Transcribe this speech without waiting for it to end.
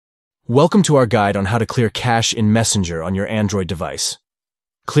Welcome to our guide on how to clear cache in Messenger on your Android device.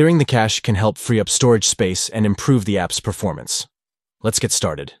 Clearing the cache can help free up storage space and improve the app's performance. Let's get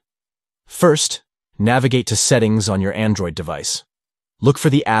started. First, navigate to Settings on your Android device. Look for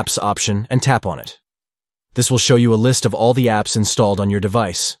the Apps option and tap on it. This will show you a list of all the apps installed on your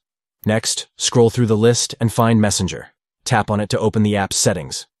device. Next, scroll through the list and find Messenger. Tap on it to open the app's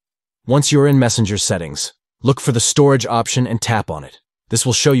settings. Once you're in Messenger settings, look for the Storage option and tap on it. This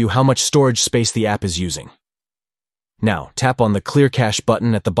will show you how much storage space the app is using. Now, tap on the Clear Cache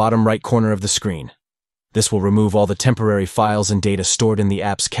button at the bottom right corner of the screen. This will remove all the temporary files and data stored in the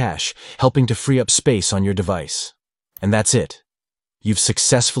app's cache, helping to free up space on your device. And that's it. You've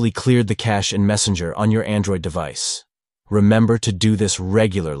successfully cleared the cache in Messenger on your Android device. Remember to do this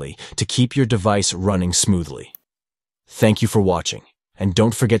regularly to keep your device running smoothly. Thank you for watching, and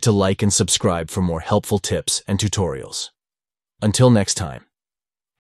don't forget to like and subscribe for more helpful tips and tutorials. Until next time.